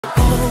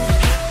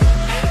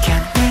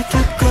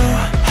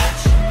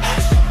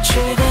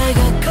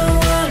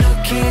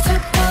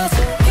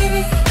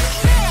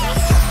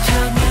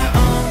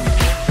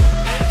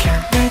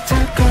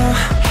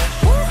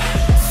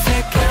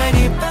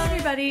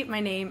everybody,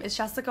 my name is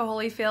Jessica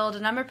Holyfield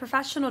and I'm a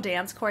professional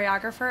dance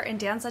choreographer and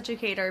dance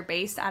educator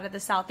based out of the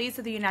southeast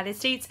of the United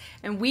States,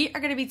 and we are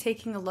going to be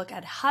taking a look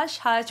at Hush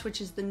Hush, which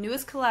is the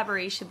newest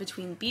collaboration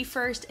between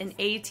BE:FIRST and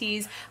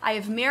ATEEZ. I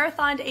have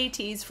marathoned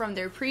ATEEZ from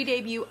their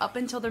pre-debut up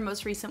until their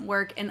most recent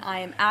work, and I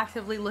am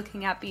actively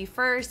looking at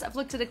BE:FIRST. I've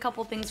looked at a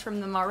couple things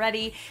from them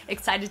already,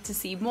 excited to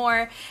see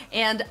more,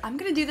 and I'm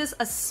going to do this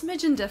a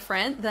smidgen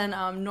different than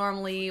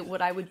normally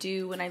what I would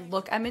do when I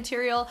look at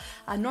material.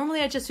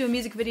 Normally I just do a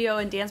music video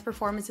and dance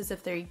performances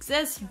if they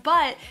exist,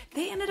 but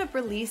they ended up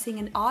releasing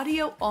an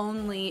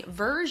audio-only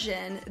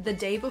version the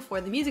day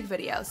before the music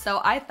video. So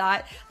I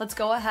thought, let's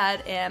go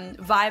ahead and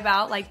vibe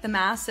out like the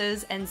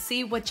masses and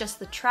see what just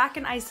the track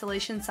in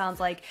isolation sounds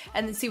like,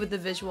 and then see what the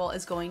visual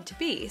is going to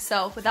be.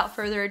 So without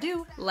further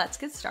ado, let's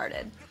get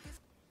started.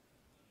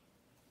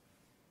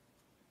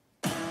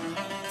 Who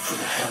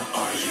the hell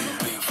are you?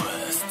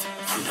 BE:FIRST.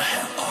 Who the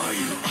hell are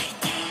you?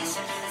 ATEEZ.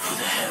 Who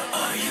the hell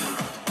are you?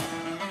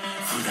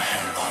 Who the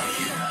hell are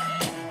you?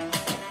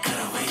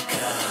 Gotta wake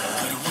up.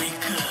 Gotta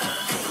wake up.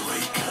 Gotta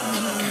wake up.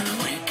 Gotta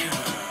wake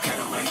up.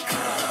 Gotta wake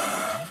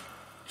up.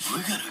 We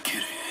gotta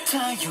get it.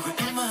 자유를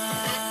잃어.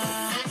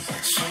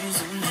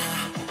 신선해.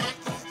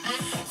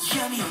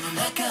闇を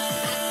나가.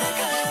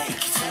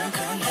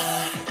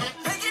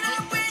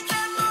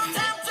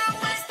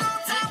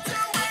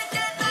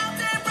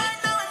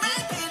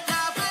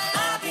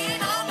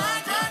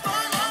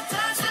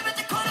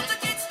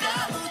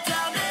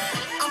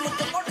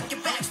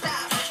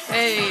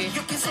 Hey.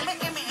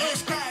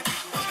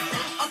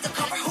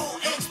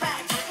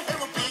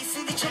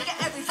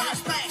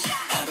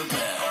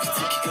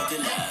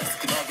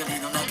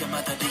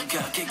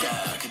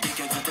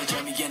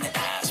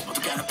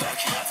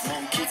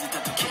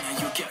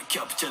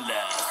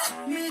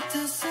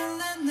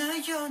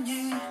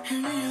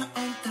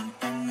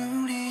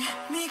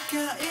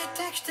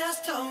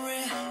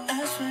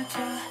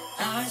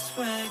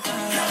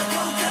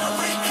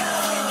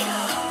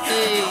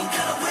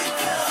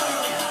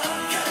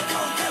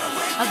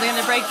 How's it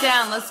gonna break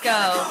down? Let's go.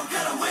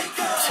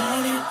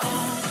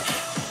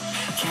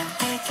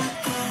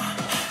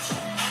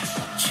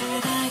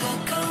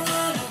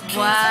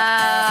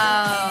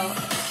 Wow.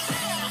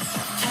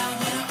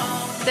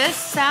 This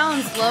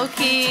sounds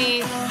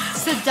low-key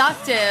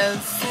seductive.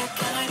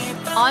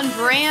 On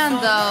brand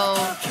though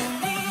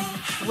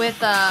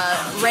with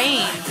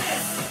Rain.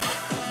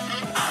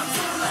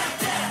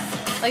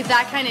 Like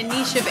that kind of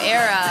niche of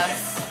era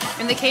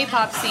in the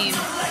K-pop scene.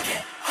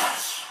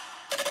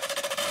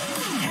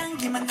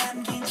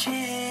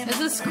 This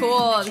is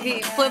cool.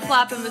 He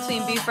flip-flopping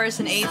between BE:FIRST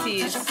and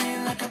ATEEZ.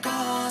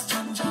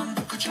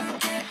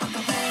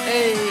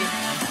 Hey.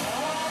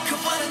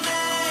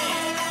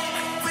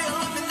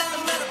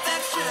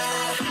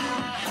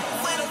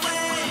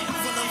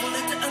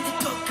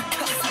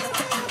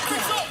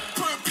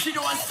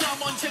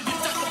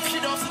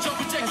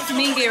 That's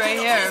Mingy right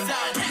here.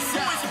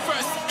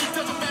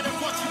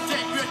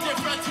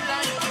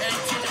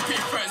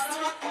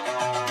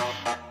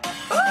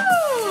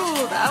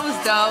 Ooh, that was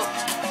dope.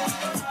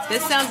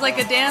 This sounds like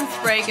a dance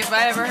break if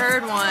I ever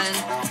heard one.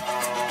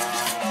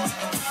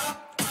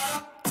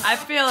 I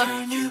feel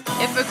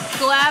if a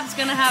collab's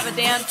gonna have a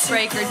dance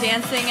break or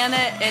dancing in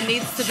it, it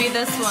needs to be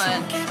this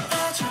one.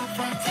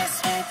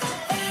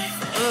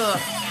 Ugh.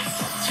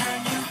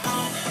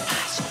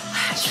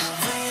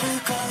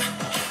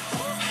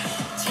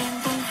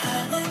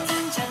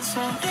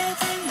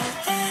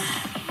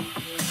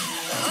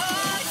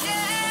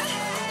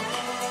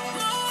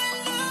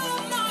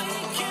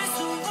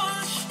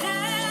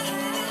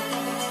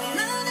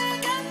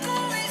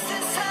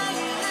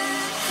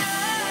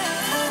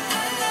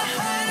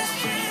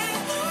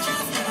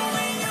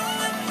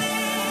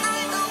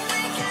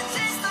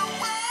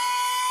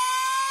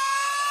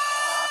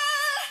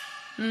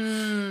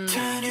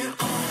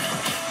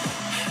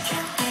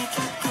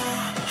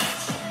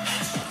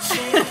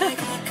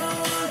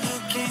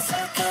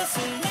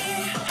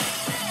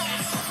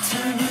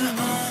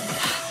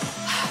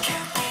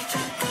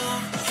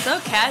 So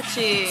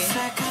catchy.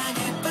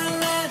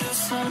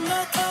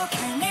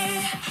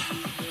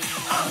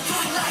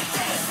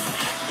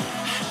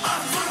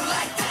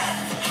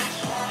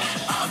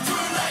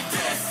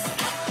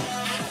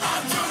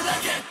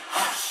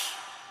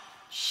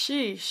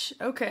 Sheesh.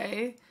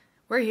 Okay.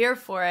 We're here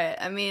for it.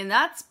 I mean,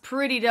 that's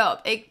pretty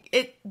dope.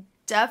 It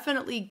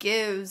definitely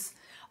gives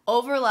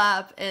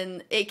overlap,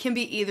 and it can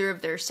be either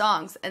of their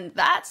songs, and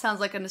that sounds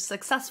like a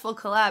successful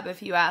collab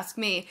if you ask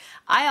me.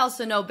 I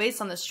also know,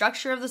 based on the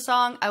structure of the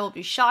song, I will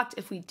be shocked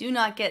if we do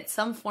not get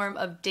some form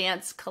of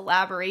dance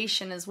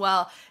collaboration as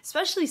well,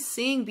 especially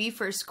seeing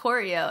BE:FIRST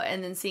choreo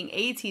and then seeing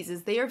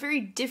ATEEZ. They are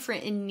very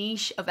different in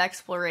niche of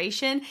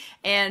exploration,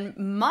 and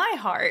my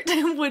heart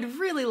would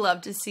really love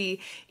to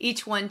see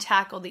each one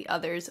tackle the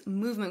other's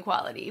movement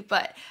quality,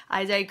 but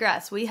I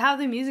digress. We have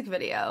the music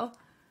video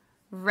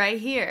right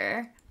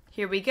here.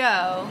 Here we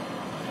go.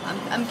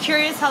 I'm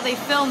curious how they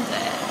filmed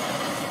it.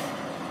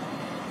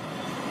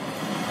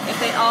 If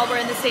they all were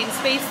in the same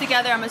space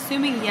together, I'm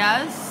assuming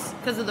yes,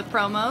 because of the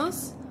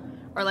promos.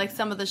 or like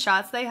some of the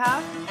shots they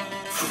have.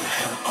 Who the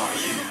hell are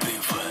you? Be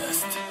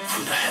first.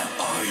 Who the hell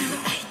are you?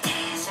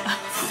 ATEEZ.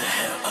 Who the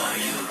hell are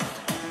you?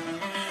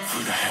 Who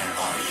the hell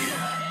are you?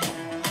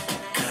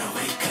 Gotta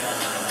wake up.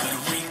 Gotta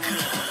wake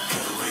up.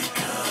 Gotta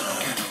wake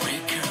up. Gotta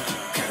wake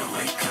up. Gotta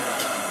wake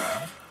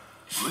up.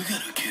 We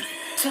gotta get it.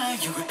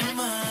 타이어를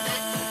일만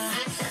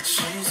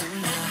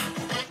시즌나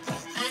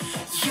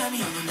야미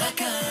없는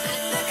나가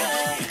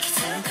이렇게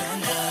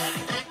들어간다.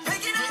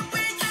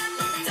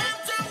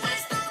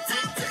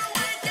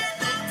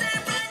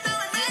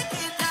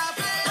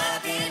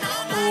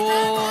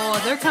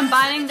 Oh, they're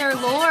combining their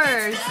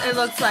lores, it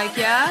looks like,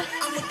 yeah?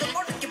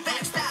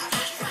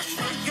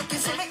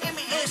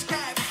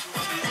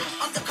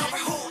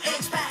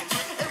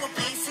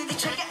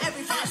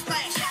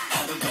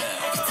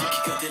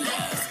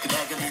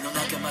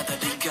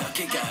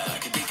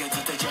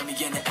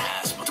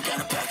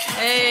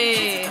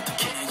 Hey.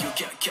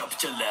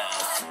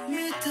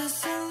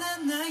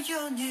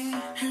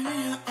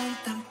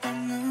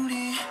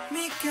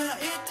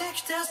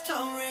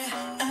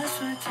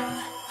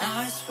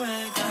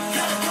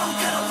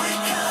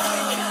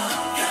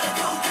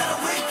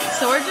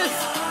 So we're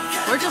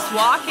just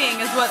walking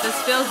is what this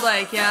feels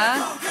like, yeah?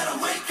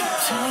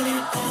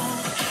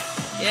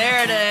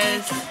 There it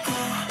is.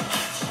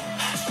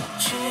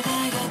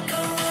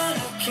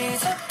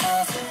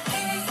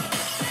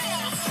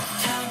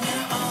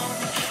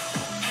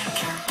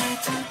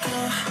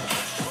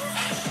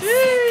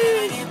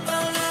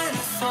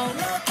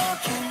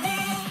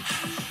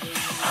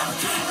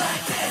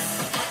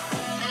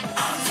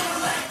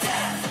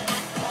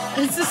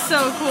 This is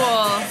so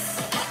cool.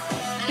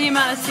 The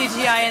amount of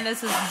CGI in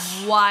this is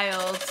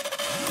wild.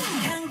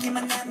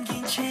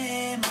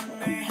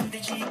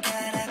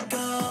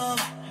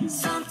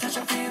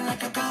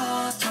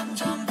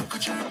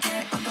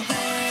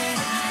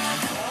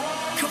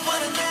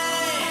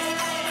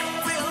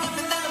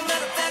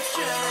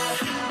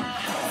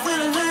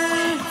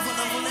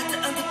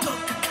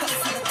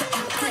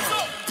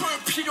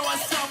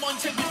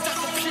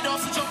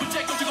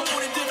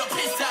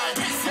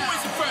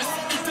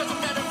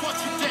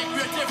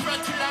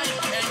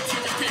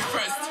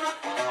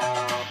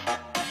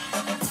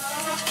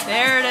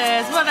 There it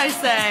is. What'd I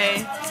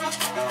say?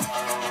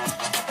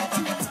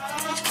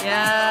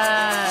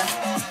 Yeah.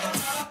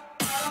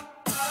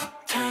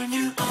 Turn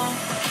you on.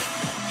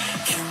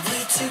 Can't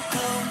wait to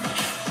go.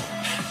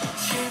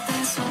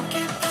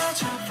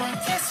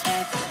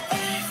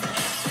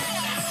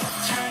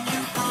 Turn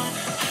you on.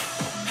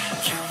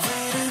 Can't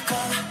wait to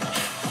go.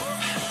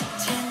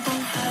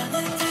 진동하는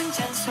등장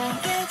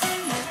소리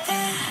들릴 때.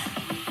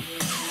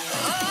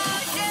 Oh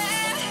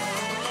yeah.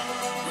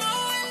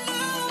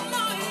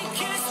 너의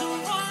계속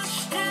watch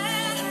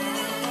that.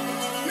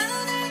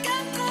 눈을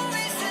감고 이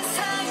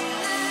세상을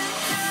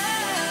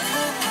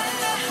Open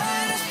the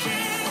hardest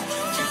dream.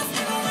 Just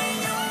the way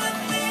you and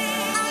me.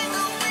 I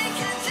know we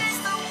can change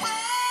the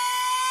world.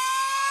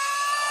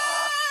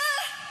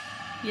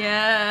 Yeah.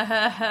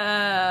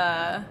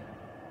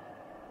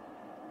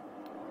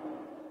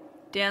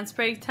 Dance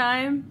break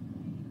time.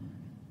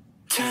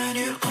 Turn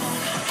you on.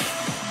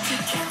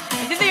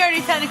 I think they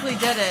already technically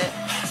did it.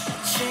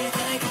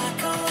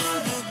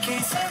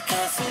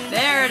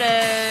 There it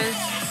is.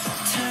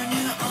 Turn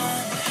you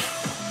on.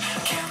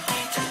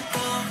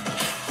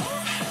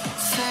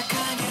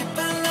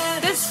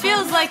 This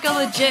feels like a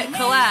legit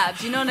collab,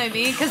 do you know what I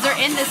mean? Because they're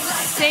in the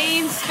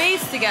same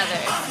space together.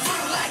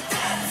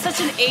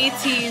 Such an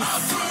ATEEZ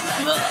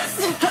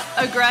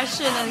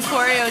aggression and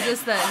choreo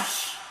just then.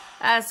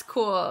 That's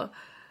cool.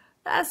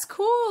 That's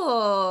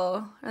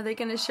cool. Are they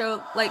gonna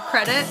show like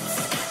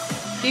credits?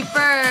 Be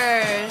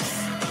first.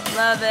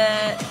 Love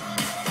it.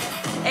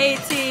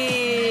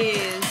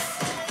 ATEEZ.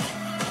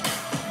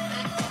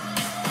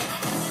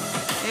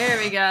 Here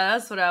we go.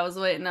 That's what I was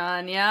waiting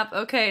on. Yep.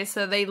 Okay,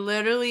 so they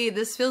literally,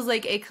 this feels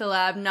like a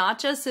collab, not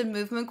just in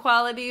movement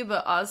quality,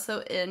 but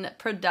also in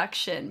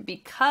production,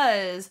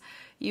 because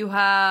you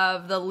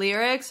have the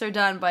lyrics are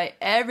done by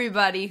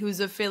everybody who's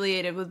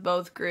affiliated with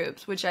both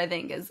groups, which I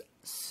think is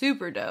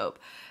super dope.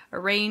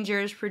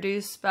 Arrangers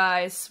produced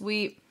by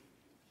Sweet,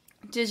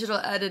 digital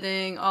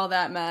editing, all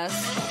that mess.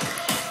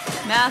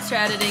 Master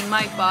editing,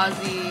 Mike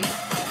Bozzi.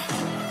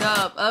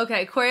 Dope.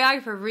 Okay,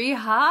 choreographer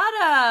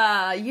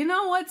Rihanna. You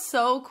know what's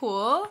so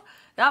cool?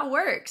 That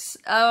works.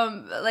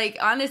 Like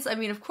honest, I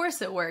mean, of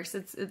course it works.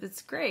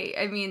 It's great.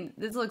 I mean,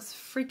 this looks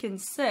freaking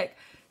sick.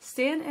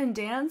 Stand and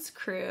dance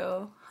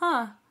crew,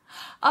 huh?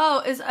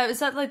 Oh, is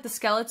that like the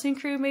skeleton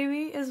crew?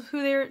 Maybe is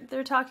who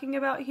they're talking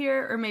about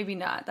here, or maybe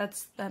not.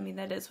 I mean,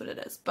 that is what it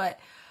is. But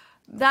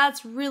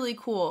that's really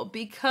cool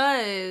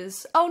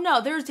because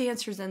no, there's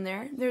dancers in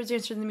there. There's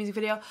dancers in the music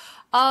video.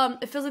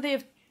 It feels like they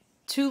have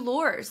two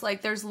lures.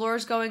 Like there's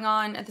lures going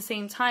on at the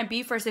same time.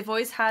 BE:FIRST, they've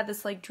always had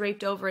this like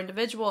draped over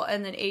individual,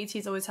 and then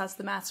ATEEZ always has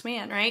the masked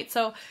man, right?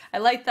 So I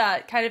like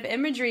that kind of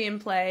imagery in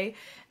play.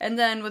 And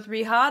then with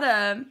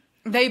Rihanna,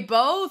 they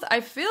both, I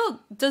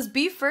feel, does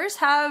BE:FIRST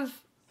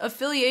have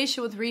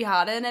affiliation with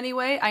Rihanna in any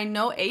way. I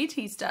know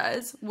ATEEZ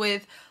does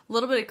with a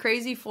little bit of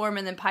Crazy Form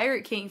and then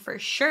Pirate King for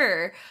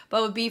sure.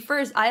 But with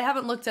BE:FIRST, I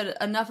haven't looked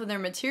at enough of their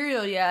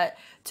material yet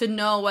to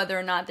know whether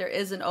or not there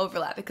is an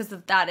overlap. Because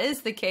if that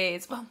is the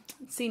case, well,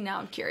 see, now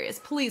I'm curious.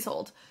 Please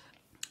hold.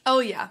 Oh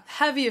yeah,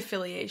 heavy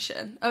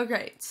affiliation.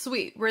 Okay,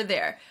 sweet, we're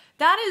there.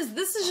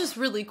 This is just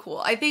really cool.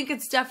 I think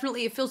it's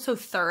definitely, it feels so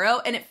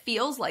thorough, and it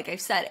feels, like I've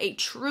said, a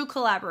true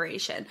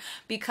collaboration,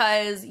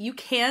 because you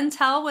can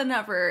tell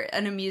whenever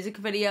in a music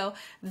video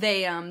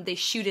they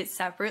shoot it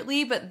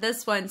separately, but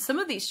this one, some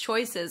of these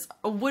choices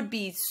would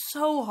be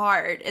so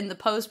hard in the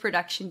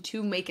post-production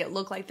to make it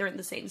look like they're in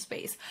the same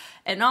space.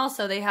 And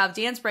also they have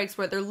dance breaks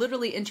where they're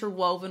literally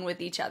interwoven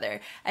with each other,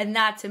 and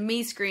that to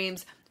me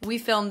screams, we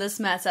filmed this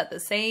mess at the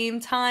same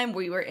time,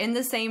 we were in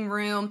the same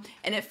room,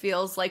 and it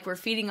feels like we're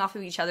feeding off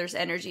of each other's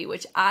energy,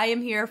 which I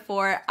am here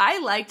for. I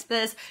liked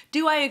this.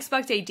 Do I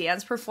expect a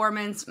dance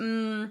performance?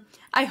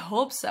 I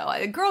hope so.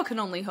 A girl can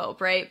only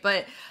hope, right?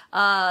 But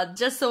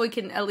just so we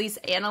can at least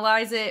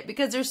analyze it,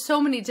 because there's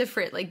so many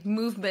different like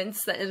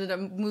movements that ended up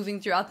moving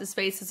throughout the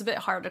space, it's a bit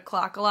hard to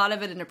clock a lot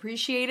of it and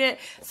appreciate it.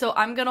 So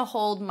I'm gonna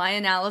hold my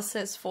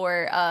analysis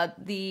for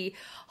the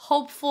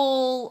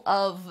hopeful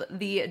of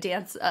the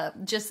dance,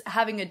 just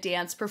having a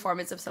dance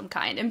performance of some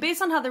kind. And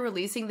based on how they're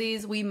releasing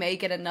these, we may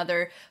get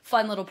another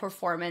fun little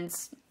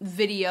performance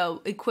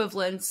video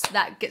equivalence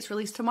that gets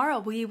released tomorrow.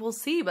 We will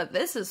see, but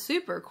this is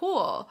super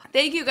cool.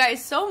 Thank you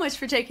guys so much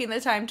for taking the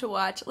time to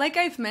watch. Like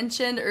I've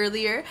mentioned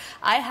earlier,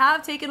 I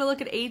have taken a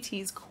look at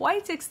ATEEZ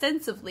quite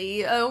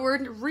extensively.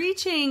 We're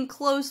reaching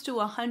close to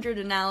 100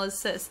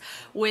 analysis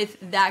with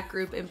that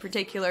group in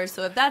particular.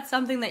 So if that's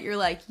something that you're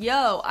like,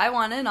 yo, I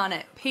want in on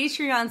it,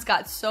 Patreon's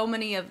got so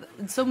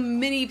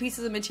many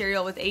pieces of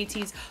material with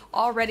ATEEZ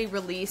already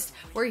released.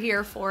 We're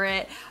here for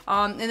it.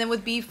 And then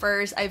with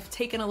BE:FIRST, I've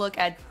taken a look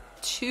at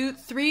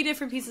three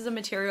different pieces of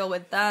material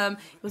with them.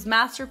 It was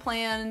Master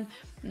Plan,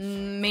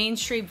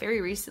 Mainstream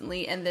very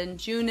recently, and then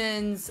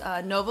Junin's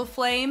Nova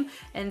Flame,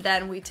 and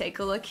then we take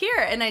a look here.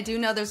 And I do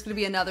know there's going to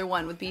be another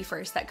one with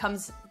BE:FIRST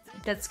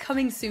that's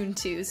coming soon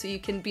too, so you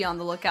can be on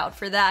the lookout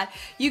for that.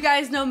 You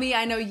guys know me,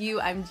 I know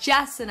you. I'm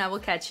Jess, and I will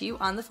catch you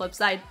on the flip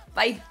side.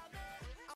 Bye!